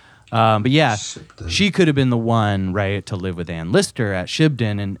Halifax. But yeah, Shipton. She could have been the one, right, to live with Ann Lister at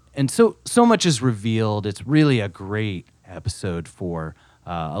Shibden, and so much is revealed. It's really a great episode for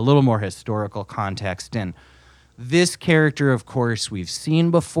a little more historical context. And this character, of course, we've seen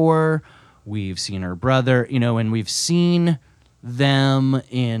before. We've seen her brother, and we've seen them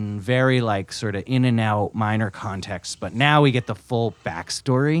in very like sort of in and out minor contexts, but now we get the full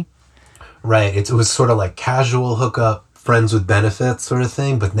backstory. Right. It was sort of like casual hookup, friends with benefits sort of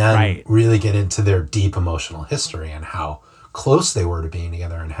thing, but then really get into their deep emotional history and how close they were to being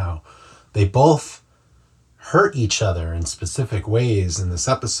together and how they both hurt each other in specific ways in this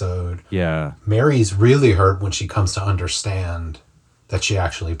episode. Yeah. Mary's really hurt when she comes to understand that she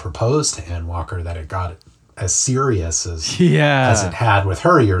actually proposed to Ann Walker, that it got as serious as it had with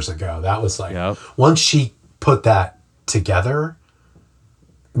her years ago. That was like, once she put that together,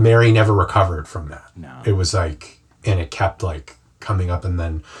 Mary never recovered from that. No. It was like, and it kept like coming up, and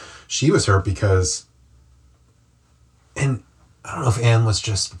then she was hurt because, and I don't know if Anne was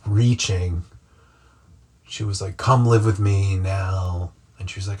just reaching. She was like, come live with me now. And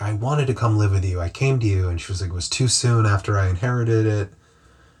she was like, I wanted to come live with you. I came to you. And she was like, it was too soon after I inherited it.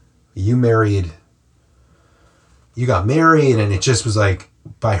 You got married. And it just was like,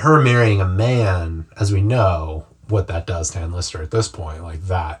 by her marrying a man, as we know what that does to Ann Lister at this point, like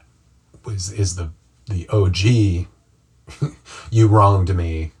that is the OG you wronged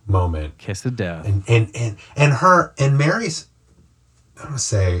me moment. Kiss of death. And Mary's, I'm going to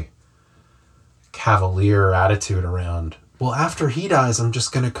say, cavalier attitude around, well, after he dies, I'm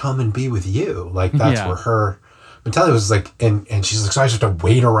just going to come and be with you. Like, that's where her mentality was like, and she's like, so I just have to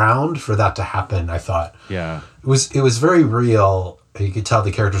wait around for that to happen, I thought. Yeah. It was very real. You could tell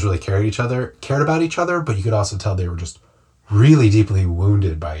the characters really cared about each other, but you could also tell they were just really deeply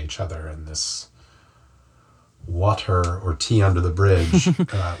wounded by each other. And this water or tea under the bridge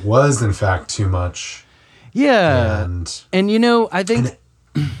was, in fact, too much. Yeah. And you know, I think...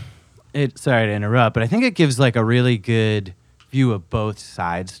 sorry to interrupt, but I think it gives like a really good view of both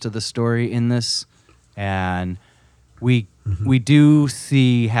sides to the story in this. And we do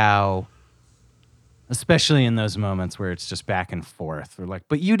see how, especially in those moments where it's just back and forth, we're like,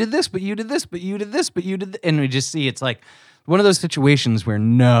 but you did this, but you did this, but you did this, but you did and we just see it's like one of those situations where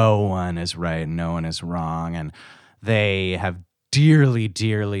no one is right and no one is wrong, and they have dearly,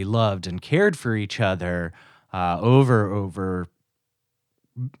 dearly loved and cared for each other over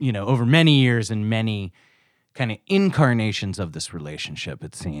many years and many kind of incarnations of this relationship,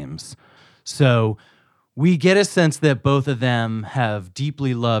 it seems. So we get a sense that both of them have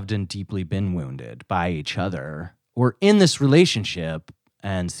deeply loved and deeply been wounded by each other, or in this relationship,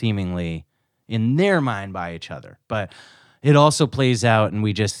 and seemingly in their mind by each other. But it also plays out, and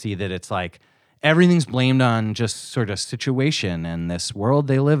we just see that it's like everything's blamed on just sort of situation and this world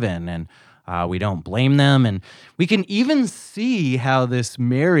they live in, and we don't blame them. And we can even see how this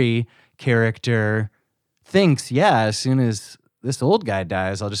Mary character thinks, as soon as this old guy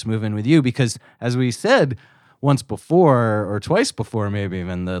dies, I'll just move in with you. Because as we said once before, or twice before maybe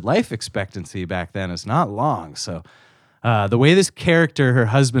even, the life expectancy back then is not long. So the way this character, her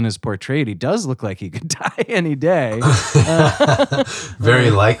husband, is portrayed, he does look like he could die any day.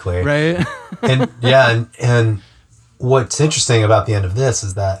 Very likely. Right? And what's interesting about the end of this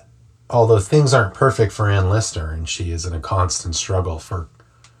is that although things aren't perfect for Ann Lister, and she is in a constant struggle for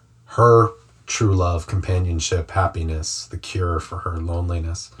her true love, companionship, happiness, the cure for her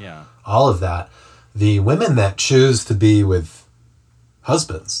loneliness, all of that, the women that choose to be with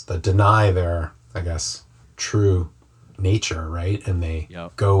husbands, that deny their, I guess, true nature, right? And they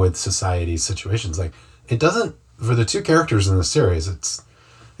go with society's situations. Like, it doesn't, for the two characters in the series, it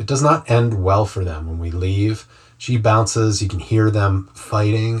does not end well for them. When we leave, she bounces, you can hear them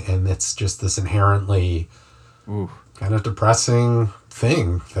fighting, and it's just this inherently kind of depressing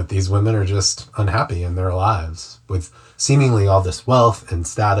thing that these women are just unhappy in their lives with seemingly all this wealth and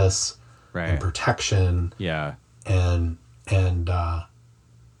status and protection.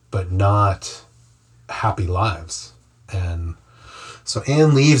 But not happy lives. And so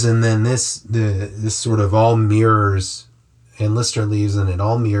Anne leaves, and then this sort of all mirrors, Ann Lister leaves, and it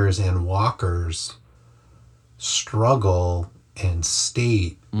all mirrors Ann Walker's struggle and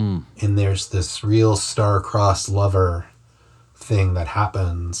state. And there's this real star-crossed lover thing that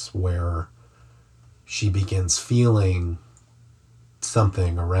happens where she begins feeling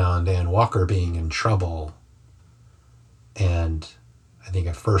something around Ann Walker being in trouble. And I think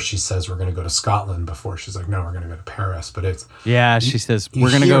at first she says, we're going to go to Scotland, before she's like, no, we're going to go to Paris. But it's... Yeah, she says,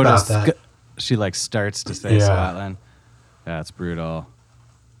 we're going to go to... She like starts to say Scotland. That's brutal.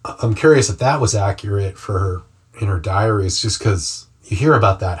 I'm curious if that was accurate for her in her diaries, just because you hear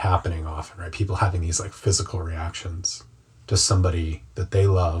about that happening often, right? People having these like physical reactions to somebody that they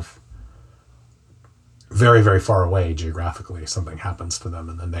love very, very far away geographically. Something happens to them,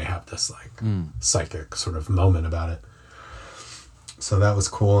 and then they have this like psychic sort of moment about it. So that was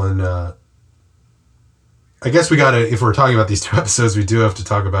cool. And I guess we got to, if we're talking about these two episodes, we do have to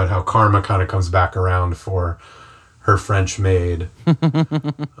talk about how Karma kind of comes back around for her French maid.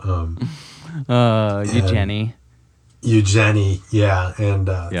 Eugenie. Eugenie, yeah. And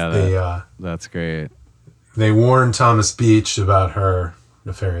that's great. They warn Thomas Beach about her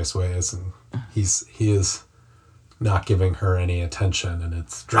nefarious ways, and he is not giving her any attention, and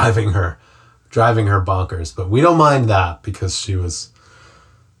it's driving her bonkers. But we don't mind that because she was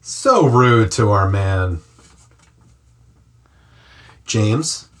so rude to our man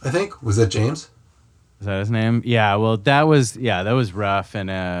James, I think. Was that James? Is that his name? Yeah, well, that was rough,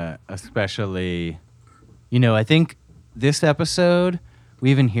 and especially, I think this episode,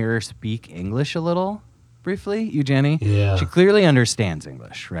 we even hear her speak English a little briefly, Eugenie. Yeah. She clearly understands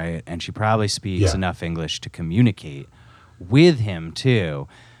English, right? And she probably speaks enough English to communicate with him, too.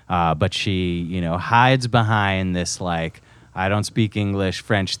 But she, hides behind this, like, I don't speak English,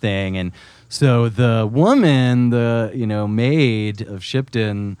 French thing. And so the woman, the, maid of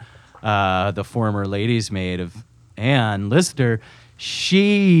Shipton, the former lady's maid of Anne Lister,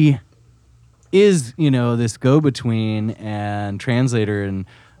 she is, this go-between and translator. And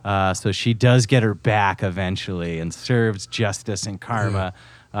so she does get her back eventually and serves justice and karma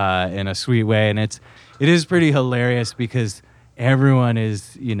in a sweet way. And it is pretty hilarious because everyone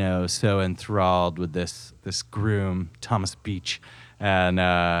is, so enthralled with this groom, Thomas Beach,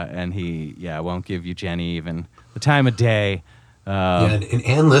 and he, won't give Eugenie even the time of day. And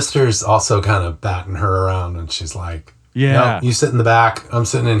Ann Lister's also kind of batting her around, and she's like, "No, you sit in the back, I'm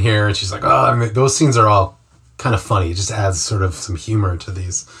sitting in here," and she's like, those scenes are all kind of funny. It just adds sort of some humor to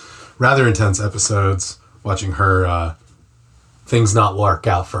these rather intense episodes. Watching her things not work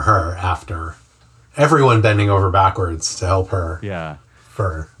out for her after everyone bending over backwards to help her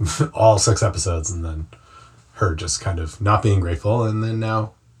for all 6 episodes, and then her just kind of not being grateful, and then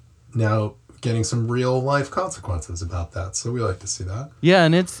now getting some real life consequences about that. So we like to see that. Yeah,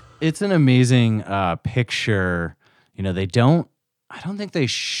 and it's an amazing picture. I don't think they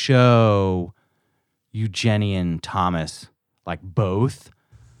show Eugenie and Thomas like both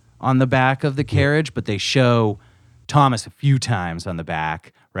on the back of the carriage, but they show Thomas a few times on the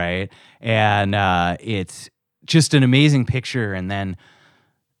back, right? And it's just an amazing picture. And then,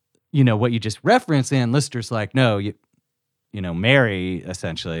 what you just referenced, Ann Lister's like, no, Mary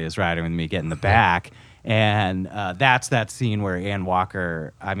essentially is riding with me, getting the back. And that's that scene where Ann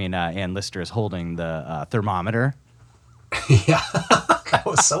Lister is holding the thermometer. Yeah, that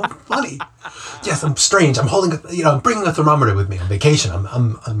was so funny. Yes, I'm strange. I'm holding, I'm bringing a thermometer with me on vacation.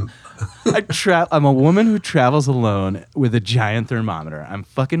 I'm a woman who travels alone with a giant thermometer. I'm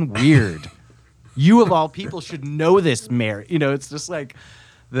fucking weird. You of all people should know this, Mary. It's just like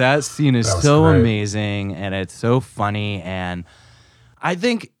that scene is so great. Amazing, and it's so funny, and I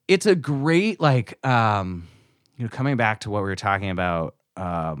think it's a great coming back to what we were talking about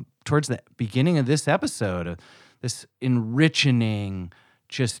towards the beginning of this episode, this enriching,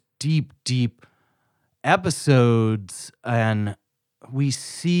 just deep episodes, and we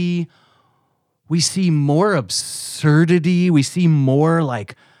see more absurdity. We see more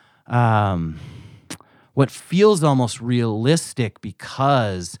what feels almost realistic,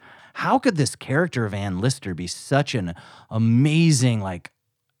 because how could this character of Ann Lister be such an amazing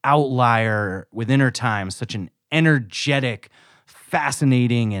outlier within her time, such an energetic,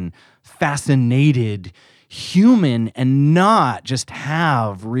 fascinating, and fascinated human, and not just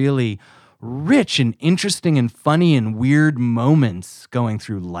have really rich and interesting and funny and weird moments going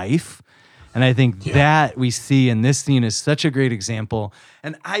through life? And I think that we see in this scene is such a great example.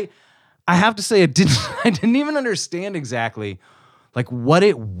 And I have to say, I didn't even understand exactly what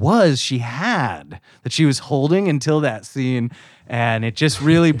it was she had that she was holding until that scene. And it just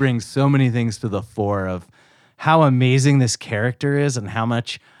really brings so many things to the fore of how amazing this character is, and how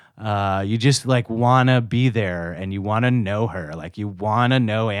much you just want to be there, and you want to know her. You want to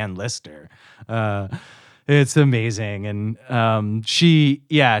know Ann Lister. It's amazing. And she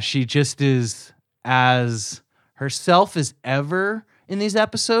just is as herself as ever in these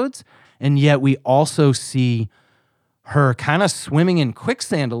episodes. And yet we also see her kind of swimming in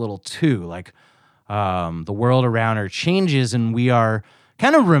quicksand a little too. The world around her changes, and we are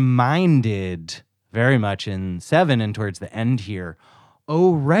kind of reminded very much in 7 and towards the end here,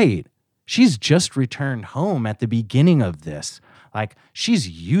 oh, right, she's just returned home at the beginning of this. She's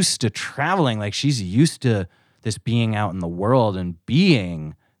used to traveling. She's used to this being out in the world and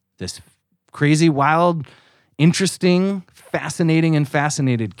being this crazy, wild, interesting, fascinating, and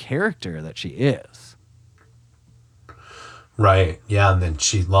fascinated character that she is. Right. Yeah. And then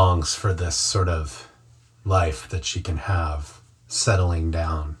she longs for this sort of life that she can have settling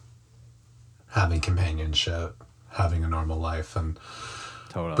down having companionship, having a normal life. And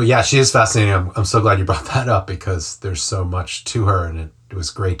Totally. but yeah, she is fascinating. I'm so glad you brought that up because there's so much to her, and it was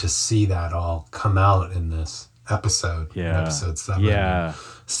great to see that all come out in this episode. In episode 7. Yeah.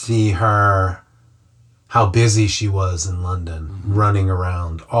 See her, how busy she was in London, running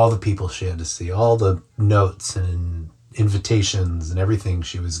around, all the people she had to see, all the notes and invitations and everything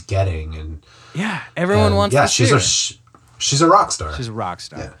she was getting, and everyone wants to see her. She's a rock star. She's a rock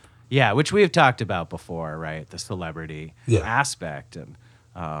star. Yeah, which we have talked about before, right? The celebrity aspect. And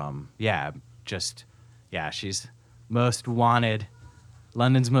she's most wanted,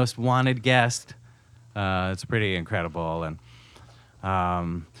 London's most wanted guest. It's pretty incredible. And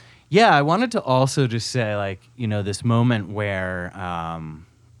I wanted to also just say, like, this moment where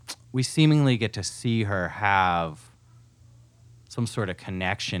we seemingly get to see her have some sort of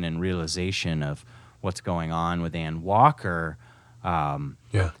connection and realization of what's going on with Anne Walker.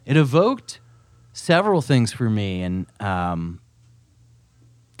 It evoked several things for me. And,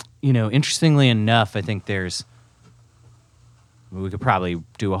 interestingly enough, I think we could probably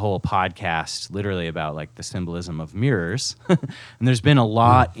do a whole podcast literally about like the symbolism of mirrors. And there's been a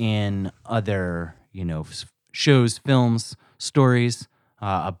lot in other, shows, films, stories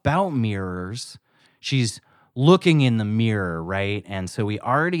about mirrors. She's looking in the mirror, right? And so we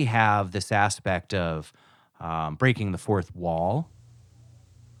already have this aspect of breaking the fourth wall.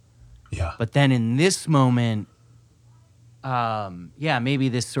 Yeah. But then in this moment, maybe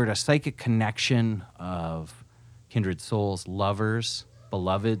this sort of psychic connection of kindred souls, lovers,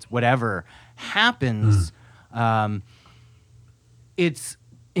 beloveds, whatever happens. It's,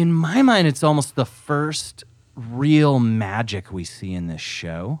 in my mind, it's almost the first real magic we see in this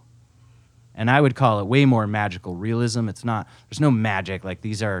show. And I would call it way more magical realism. It's not, there's no magic. Like,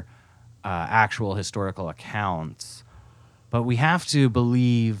 these are actual historical accounts. But we have to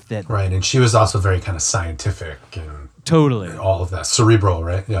believe that... Right, and she was also very kind of scientific and... Totally. And all of that. Cerebral,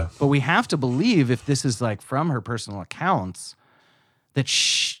 right? Yeah. But we have to believe, if this is like from her personal accounts, that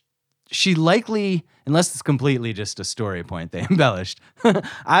she likely, unless it's completely just a story point they embellished,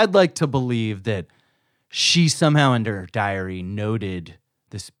 I'd like to believe that she somehow in her diary noted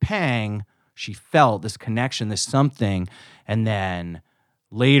this pang, she felt this connection, this something, and then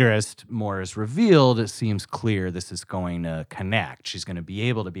later, as more is revealed, it seems clear this is going to connect. She's going to be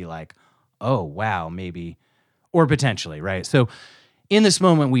able to be like, oh, wow, maybe, or potentially, right? So in this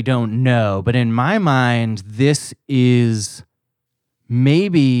moment, we don't know, but in my mind, this is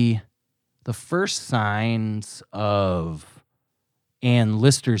maybe the first signs of Anne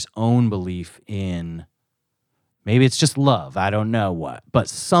Lister's own belief in, maybe it's just love, I don't know what, but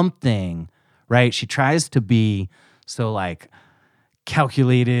something, right? She tries to be so like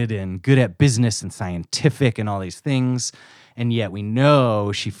calculated and good at business and scientific and all these things, and yet we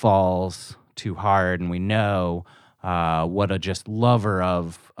know she falls too hard, and we know what a just lover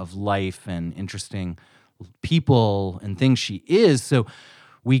of life and interesting people and things she is. So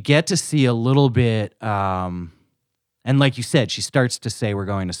we get to see a little bit, and like you said, she starts to say we're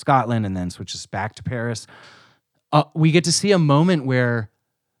going to Scotland and then switches back to Paris. We get to see a moment where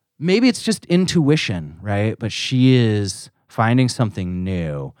maybe it's just intuition, right? But she is finding something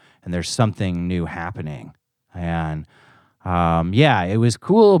new, and there's something new happening. And it was a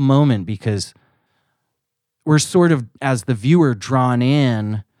cool moment because we're sort of, as the viewer, drawn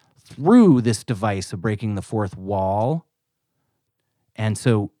in through this device of breaking the fourth wall. And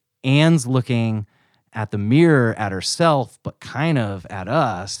so Anne's looking at the mirror at herself, but kind of at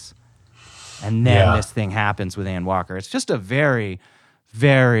us. And then this thing happens with Anne Walker. It's just a very,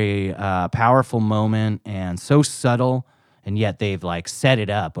 very powerful moment, and so subtle. And yet they've like set it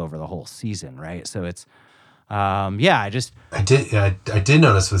up over the whole season, right? So it's, I did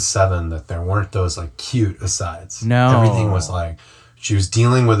notice with 7 that there weren't those like cute asides. No. Everything was like, she was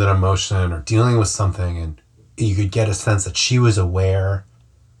dealing with an emotion or dealing with something, and you could get a sense that she was aware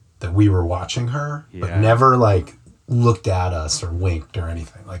that we were watching her, but never like looked at us or winked or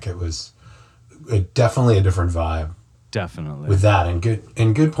anything. Like, it was definitely a different vibe. Definitely. With that, and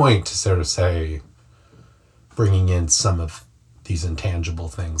good point to sort of say, bringing in some of these intangible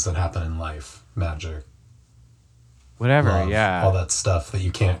things that happen in life, magic, whatever, love, all that stuff that you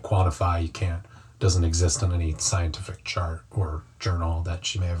can't quantify, doesn't exist on any scientific chart or journal that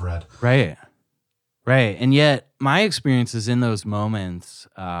she may have read. Right. And yet my experiences in those moments,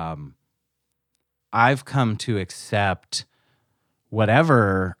 I've come to accept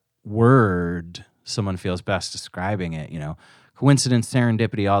whatever word someone feels best describing it, coincidence,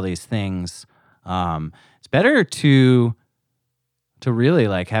 serendipity, all these things. It's better to really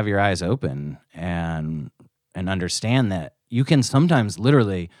like have your eyes open and understand that you can sometimes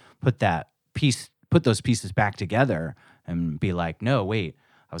literally put that put those pieces back together and be like, no, wait,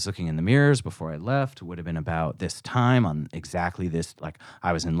 I was looking in the mirrors before I left. It would have been about this time on exactly this, like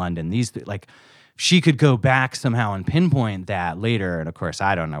I was in London. She could go back somehow and pinpoint that later. And of course,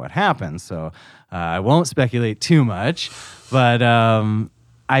 I don't know what happened, so I won't speculate too much. But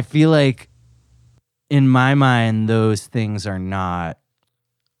I feel like in my mind, those things they're not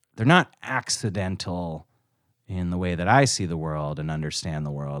accidental in the way that I see the world and understand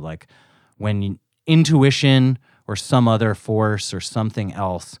the world. Like when intuition or some other force or something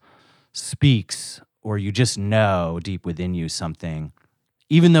else speaks, or you just know deep within you something,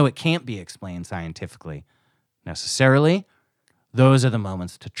 even though it can't be explained scientifically necessarily, those are the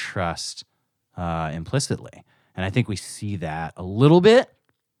moments to trust implicitly. And I think we see that a little bit.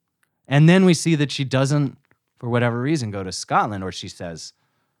 And then we see that she doesn't, for whatever reason, go to Scotland, or she says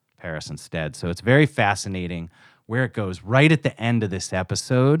Paris instead. So it's very fascinating where it goes right at the end of this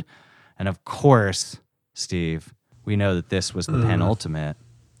episode. And of course, Steve, we know that this was the penultimate,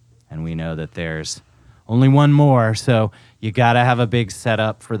 and we know that there's only one more. So you got to have a big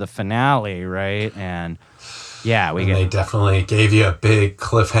setup for the finale, right? And yeah, they definitely gave you a big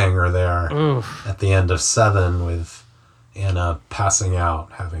cliffhanger there at the end of 7 with Anna passing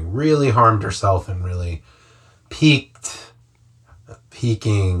out, having really harmed herself and really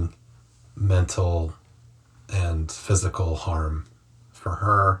peaking mental and physical harm for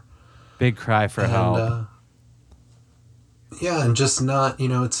her. Big cry for help. Yeah, and just not,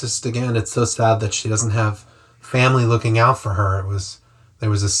 it's just, again, it's so sad that she doesn't have family looking out for her. There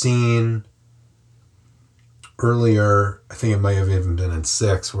was a scene earlier, I think it might have even been in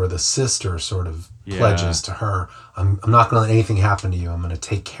 6, where the sister sort of pledges to her, I'm not going to let anything happen to you. I'm going to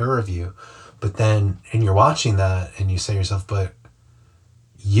take care of you. But then, and you're watching that and you say to yourself, but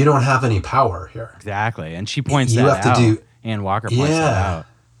you don't have any power here. Exactly. And she points that out. Anne Walker points that out.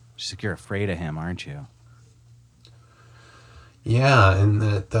 She's like, you're afraid of him, aren't you? Yeah, and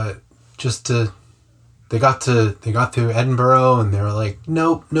they got to Edinburgh and they were like,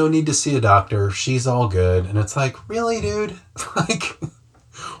 nope, no need to see a doctor. She's all good. And it's like, really, dude? Like,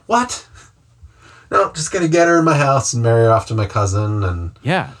 what? No, just gonna get her in my house and marry her off to my cousin. And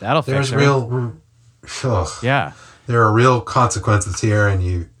yeah, that'll fix her. Yeah, there are real consequences here,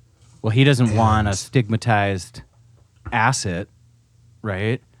 and well, he doesn't want a stigmatized asset,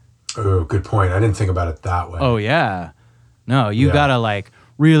 right? Oh, good point. I didn't think about it that way. Oh yeah, no, you gotta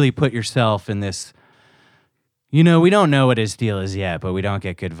really put yourself in this. We don't know what his deal is yet, but we don't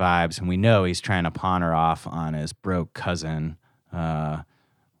get good vibes, and we know he's trying to pawn her off on his broke cousin,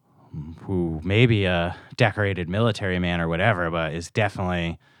 who may be a decorated military man or whatever, but is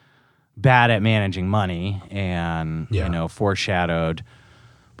definitely bad at managing money, and foreshadowed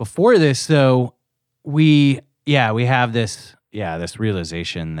before this. So we have this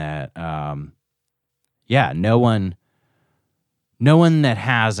realization that no one that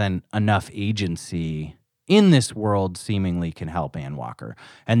has enough agency in this world seemingly can help Anne Walker.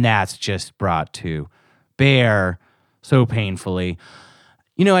 And that's just brought to bear so painfully.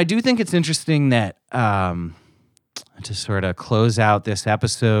 I do think it's interesting that to sort of close out this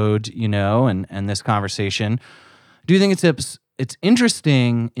episode, and this conversation, I do think it's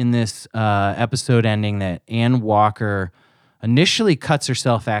interesting in this episode ending that Anne Walker initially cuts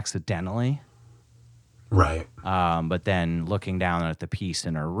herself accidentally. Right. But then looking down at the piece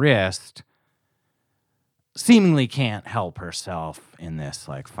in her wrist, seemingly can't help herself in this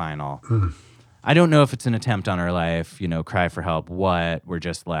final. I don't know if it's an attempt on her life, cry for help, what, we're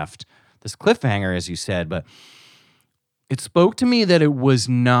just left this cliffhanger, as you said, but it spoke to me that it was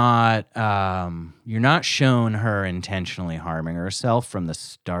not, you're not shown her intentionally harming herself from the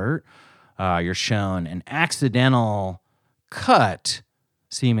start. You're shown an accidental cut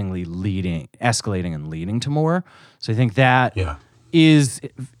seemingly escalating and leading to more. So I think that is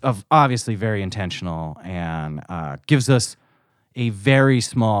obviously very intentional and gives us a very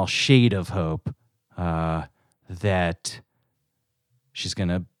small shade of hope that she's going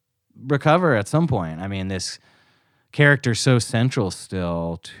to recover at some point. I mean, this character's so central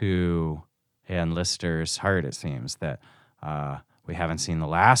still to Anne Lister's heart, it seems, that we haven't seen the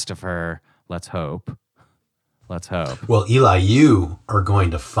last of her. Let's hope. Well, Eli, you are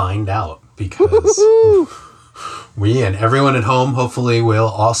going to find out, because we and everyone at home hopefully will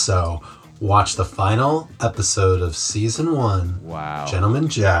also watch the final episode of season 1. Wow. Gentleman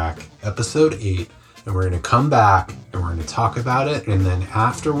Jack, episode 8. And we're going to come back and we're going to talk about it. And then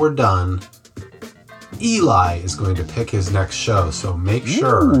after we're done, Eli is going to pick his next show. So make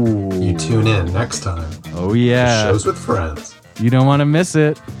sure you tune in next time. Oh, yeah. Shows with Friends. You don't want to miss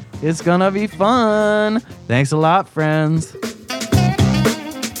it. It's going to be fun. Thanks a lot, friends.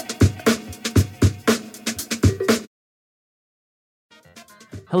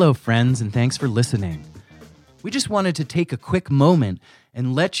 Hello, friends, and thanks for listening. We just wanted to take a quick moment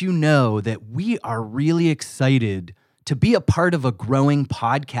and let you know that we are really excited to be a part of a growing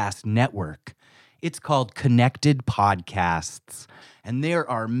podcast network. It's called Connected Podcasts, and there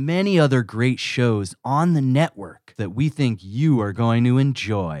are many other great shows on the network that we think you are going to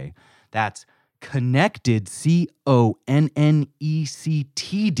enjoy. That's Connected, CONNECTD,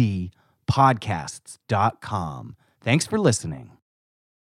 podcasts.com. Thanks for listening.